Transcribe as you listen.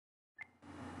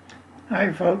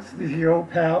Hi folks, this is your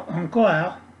old pal Uncle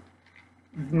Al.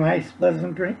 It's a nice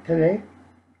pleasant drink today.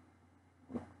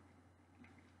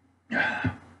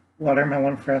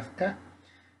 Watermelon fresca.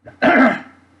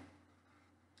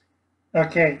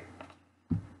 Okay,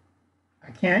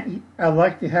 I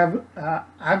like to have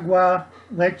agua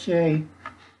leche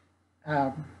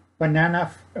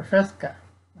banana fresca,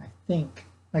 I think.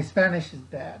 My Spanish is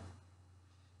bad.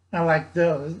 I like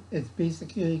those. It's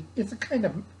a kind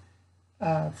of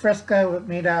fresca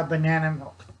made out of banana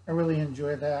milk. I really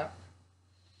enjoy that.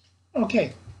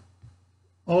 Okay,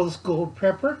 old school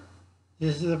prepper.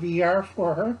 This is a VR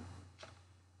for her.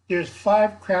 There's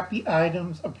 5 crappy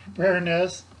items of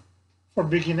preparedness for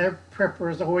beginner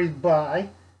preppers always buy.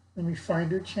 Let me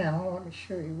find her channel. Let me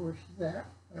show you where she's at.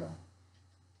 I'll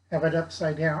have it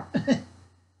upside down.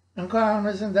 I'm glad I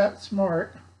isn't that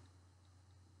smart.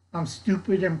 I'm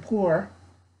stupid and poor.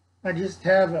 I just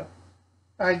have a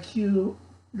IQ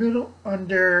little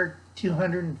under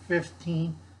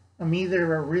 215. I'm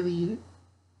either a really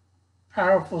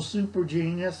powerful super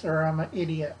genius or I'm an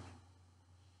idiot.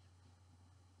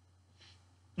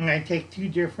 And I take 2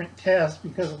 different tests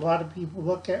because a lot of people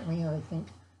look at me and they think,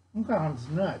 I'm going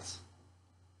nuts.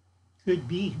 Could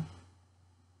be.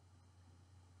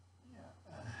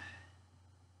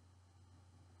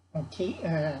 Okay,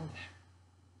 and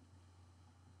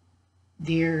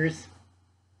there's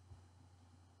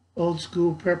old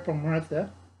school prepper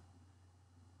Martha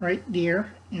right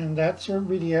there, and that's her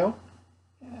video.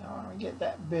 I want to get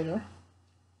that better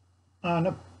on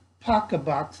the pocket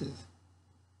boxes.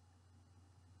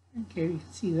 Okay, you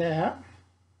can see that.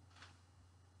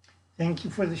 Thank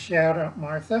you for the shout out,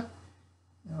 Martha.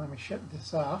 Now let me shut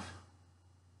this off.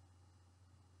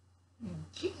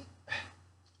 Okay.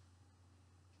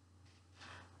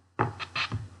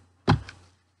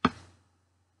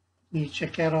 Please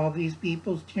check out all these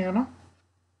people's channel.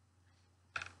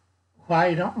 Why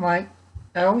I don't like,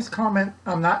 I always comment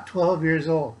I'm not 12 years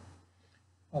old.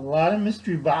 A lot of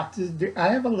mystery boxes. I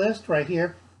have a list right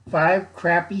here. 5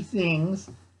 crappy things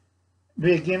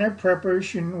beginner preppers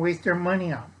shouldn't waste their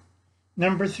money on.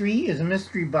 Number 3 is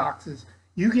mystery boxes.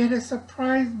 You get a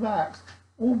surprise box.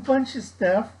 A whole bunch of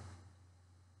stuff.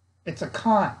 It's a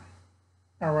con.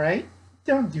 Alright?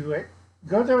 Don't do it.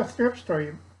 Go to a thrift store.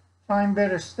 You find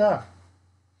better stuff.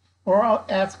 Or I'll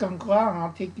ask Uncle Al and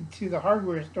I'll take you to the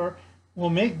hardware store. We'll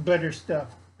make better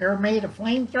stuff. Ever made a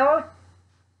flamethrower?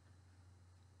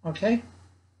 Okay?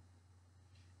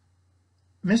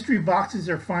 Mystery boxes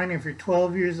are fine if you're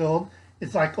 12 years old.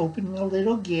 It's like opening a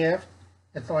little gift.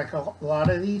 It's like a lot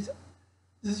of these.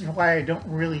 This is why I don't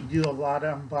really do a lot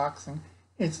of unboxing.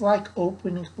 It's like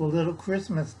opening a little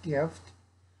Christmas gift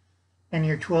and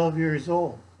you're 12 years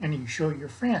old and you show your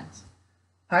friends.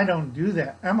 I don't do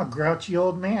that. I'm a grouchy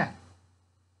old man.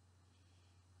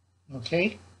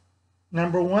 Okay?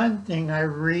 Number 1 thing I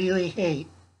really hate,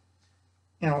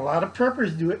 and a lot of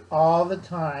preppers do it all the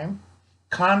time,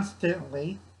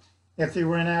 constantly, if they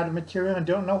run out of material and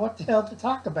don't know what the hell to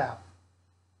talk about.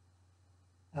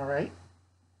 All right?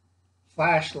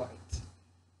 Flashlights.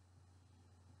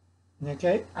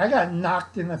 Okay? I got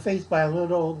knocked in the face by a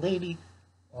little old lady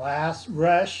last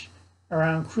rush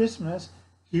around Christmas.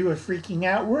 She was freaking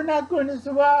out. We're not going to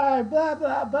survive, blah,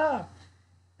 blah, blah.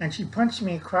 And she punched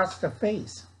me across the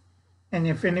face. And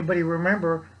if anybody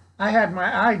remember, I had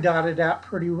my eye dotted out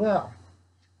pretty well.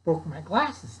 Broke my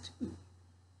glasses too.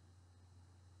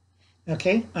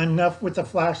 Okay, enough with the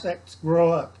flashlights.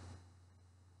 Grow up.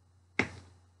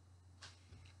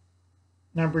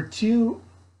 Number 2,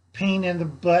 pain in the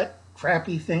butt,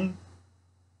 crappy thing.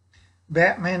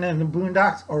 Batman and the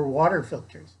Boondocks or water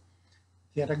filters.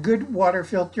 Get a good water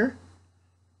filter,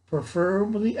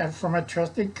 preferably from a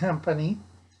trusted company.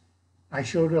 I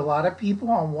showed a lot of people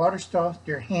on water stuff.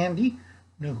 They're handy.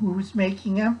 Know who's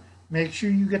making them. Make sure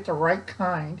you get the right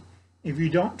kind. If you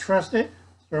don't trust it,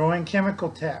 throw in chemical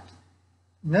taps.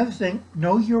 Another thing,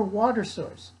 know your water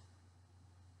source.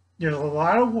 There's a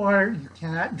lot of water you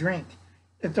cannot drink.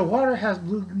 If the water has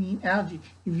blue-green algae,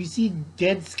 if you see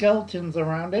dead skeletons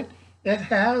around it, it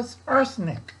has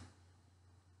arsenic.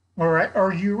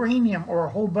 Or uranium, or a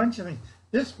whole bunch of things.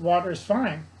 This water is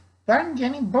fine. But I'm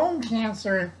getting bone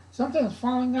cancer and something's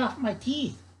falling off my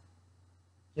teeth.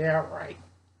 Yeah, right.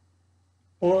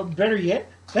 Or better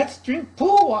yet, let's drink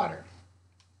pool water.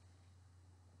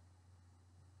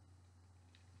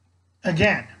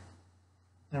 Again,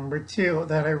 number 2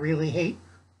 that I really hate,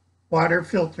 water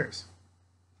filters.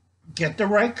 Get the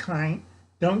right kind.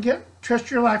 Don't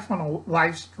trust your life on a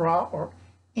live straw or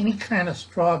any kind of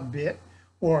straw bit.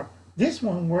 Or this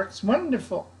one works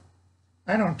wonderful.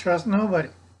 I don't trust nobody.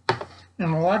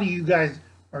 And a lot of you guys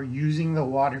are using the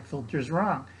water filters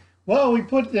wrong. Well, we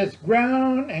put this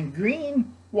brown and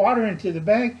green water into the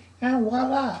bag and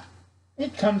voila,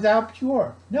 it comes out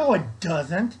pure. No, it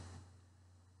doesn't.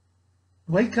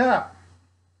 Wake up.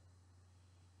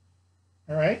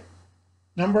 All right.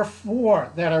 Number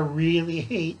 4 that I really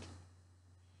hate,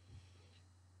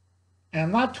 and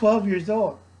I'm not 12 years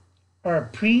old, are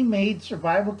pre-made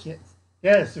survival kits.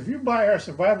 Yes, if you buy our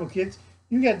survival kits,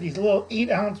 you get these little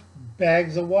 8-ounce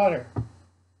bags of water.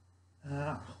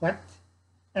 What?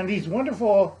 And these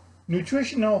wonderful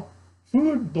nutritional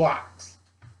food blocks.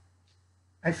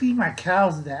 I feed my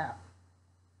cows that.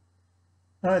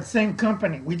 It's the same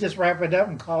company. We just wrap it up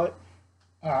and call it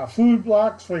food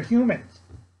blocks for humans.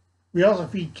 We also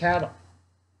feed cattle.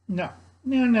 No.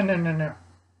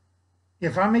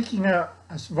 If I'm making a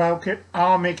survival kit,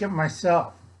 I'll make it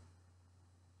myself.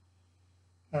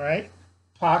 All right?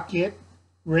 Pocket,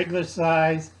 regular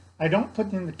size. I don't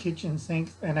put in the kitchen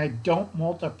sinks, and I don't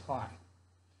multiply.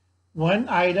 One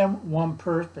item, one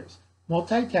purpose.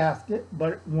 Multitask it,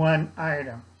 but one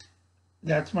item.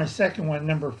 That's my second one,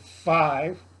 number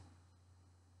 5.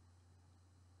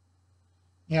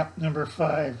 Yep, number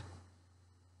 5.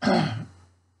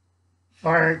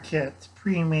 Fire kits,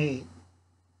 pre-made.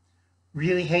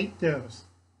 Really hate those.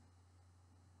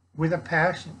 With a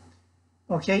passion.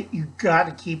 Okay, you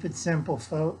gotta keep it simple,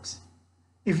 folks.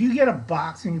 If you get a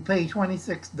box and you pay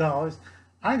 $26,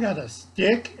 I got a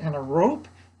stick and a rope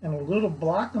and a little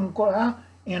block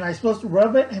and I'm supposed to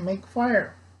rub it and make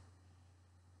fire.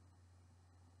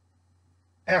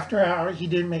 After an hour, he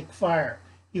didn't make fire.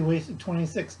 He wasted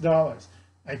 $26.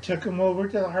 I took him over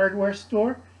to the hardware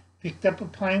store, picked up a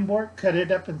pine board, cut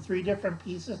it up in 3 different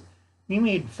pieces. We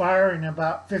made fire in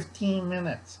about 15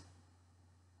 minutes.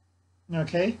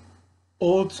 Okay?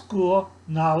 Old school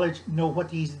knowledge, know what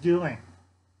he's doing.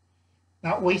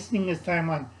 Not wasting his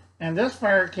time on. And this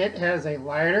fire kit has a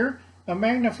lighter, a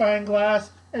magnifying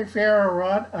glass, a ferro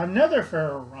rod, another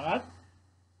ferro rod.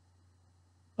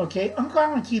 Okay, Uncle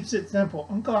Alan keeps it simple.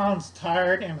 Uncle Alan's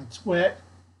tired and it's wet,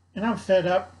 and I'm fed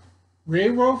up.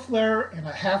 Railroad flare and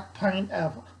a half pint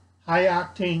of high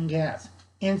octane gas.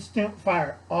 Instant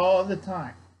fire all the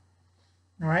time.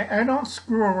 All right, I don't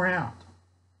screw around.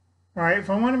 All right, if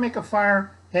I want to make a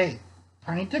fire, hey,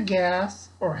 pint of gas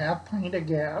or half pint of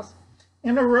gas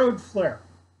and a road flare.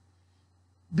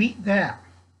 Beat that.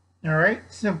 All right,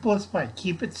 simplest pie.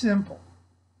 Keep it simple.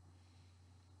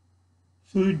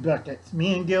 Food buckets.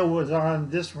 Me and Gil was on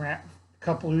this rant a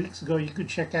couple of weeks ago. You could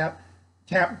check out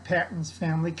Captain Patton's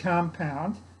Family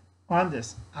Compound on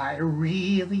this. I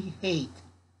really hate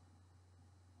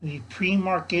the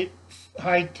pre-market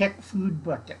high-tech food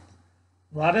buckets.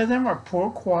 A lot of them are poor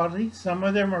quality. Some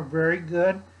of them are very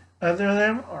good. Other of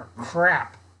them are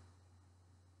crap.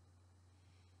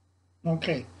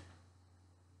 Okay.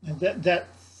 And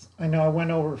that's, I know I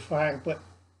went over 5, but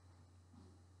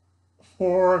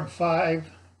 4 and 5,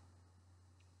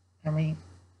 I mean,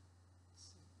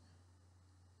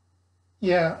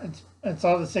 yeah, it's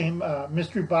all the same.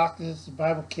 Mystery boxes,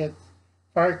 survival kits,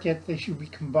 fire kits, they should be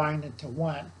combined into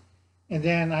one. And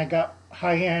then I got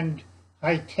high-end,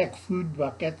 high-tech food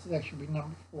buckets. That should be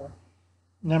number 4.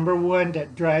 Number 1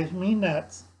 that drives me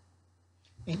nuts.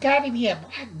 It got to be a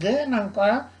black gun,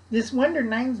 Uncle. This Wonder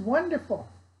 9's wonderful.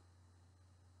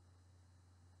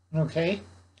 Okay,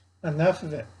 enough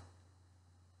of it.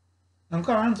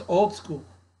 Uncle Alan's old school.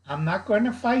 I'm not going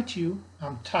to fight you.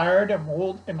 I'm tired, I'm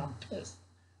old, and I'm pissed.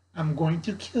 I'm going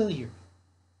to kill you.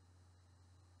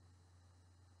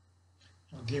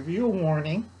 I'll give you a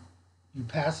warning. You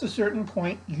pass a certain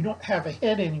point, you don't have a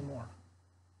head anymore.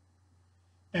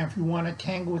 And if you want to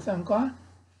tangle with Uncle,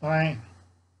 fine.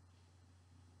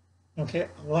 Okay,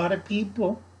 a lot of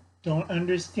people don't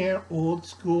understand old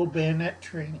school bayonet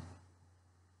training.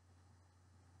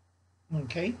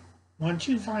 Okay? Once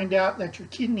you find out that your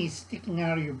kidney's sticking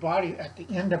out of your body at the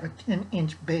end of a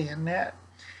 10-inch bayonet,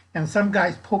 and some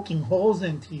guy's poking holes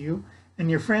into you,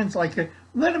 and your friend's like,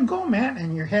 let him go, man,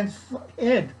 and your head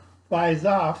flies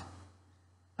off,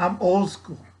 I'm old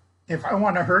school. If I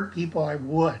want to hurt people, I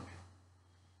would.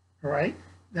 All right?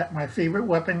 That my favorite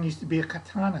weapon used to be a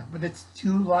katana, but it's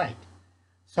too light.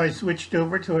 So I switched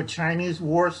over to a Chinese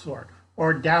war sword,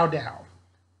 or Dao Dao.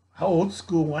 An old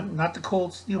school one, not the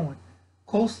cold steel one.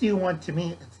 Cold steel one, to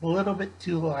me, it's a little bit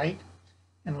too light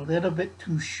and a little bit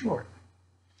too short.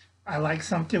 I like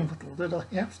something with a little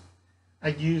heft. I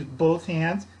use both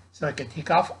hands so I could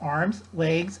take off arms,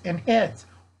 legs, and heads,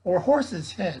 or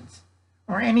horses' heads,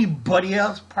 or anybody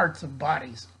else parts of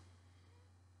bodies.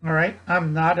 All right?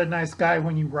 I'm not a nice guy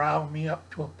when you rile me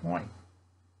up to a point.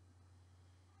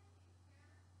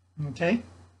 Okay?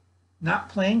 Not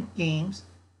playing games.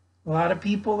 A lot of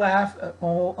people laugh at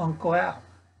old Uncle Al.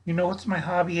 You know what's my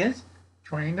hobby is?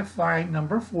 Trying to find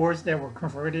number fours that were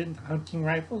converted into hunting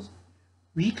rifles,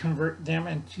 reconvert them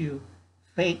into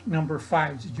fake number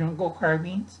fives, jungle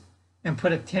carbines, and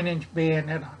put a 10-inch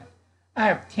bayonet on it. I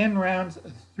have 10 rounds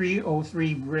of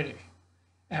 303 British.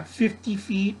 At 50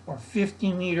 feet or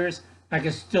 50 meters, I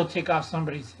can still take off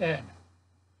somebody's head.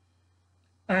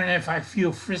 And if I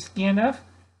feel frisky enough,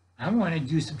 I'm going to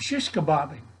do some shish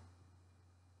kebabbing.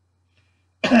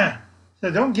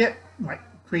 So don't get like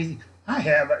crazy. I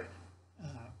have a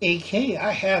AK.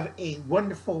 I have a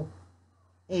wonderful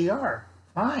AR.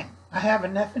 Fine. I have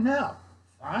an FNL.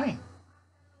 Fine.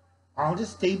 I'll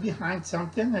just stay behind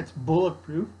something that's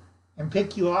bulletproof and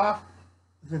pick you off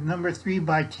with a number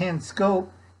 3x10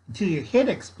 scope until your head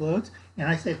explodes. And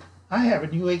I said, I have a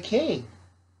new AK.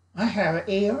 I have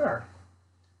an AR.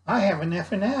 I have an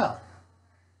FNL.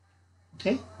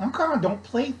 Okay? I'm calling, don't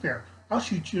play fair. I'll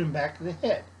shoot you in the back of the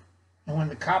head. And when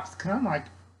the cops come, like,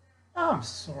 oh, I'm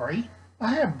sorry,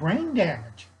 I have brain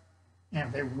damage. And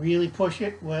if they really push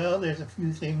it, well, there's a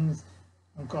few things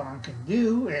Uncle Al can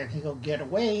do, and he'll get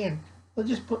away, and they'll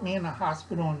just put me in a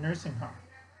hospital and nursing home.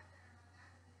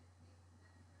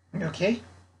 Okay?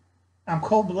 I'm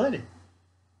cold-blooded.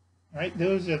 Right?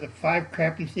 Those are the 5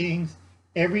 crappy things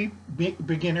every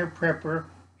beginner prepper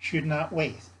should not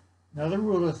waste. Another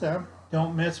rule of thumb,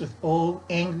 don't mess with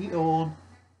angry old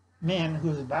men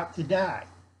who's about to die.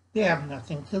 They have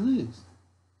nothing to lose.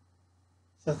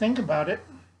 So think about it.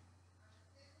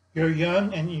 You're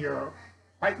young and you're a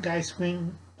white guy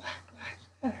screaming, Black Lives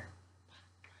Matter,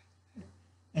 Black Lives Matter,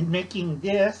 and making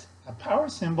this a power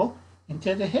symbol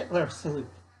into the Hitler salute.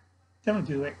 Don't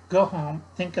do it. Go home.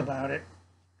 Think about it.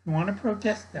 If you want to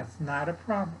protest, that's not a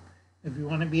problem. If you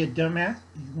want to be a dumbass,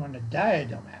 you want to die a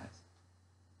dumbass.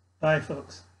 Bye,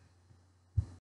 folks.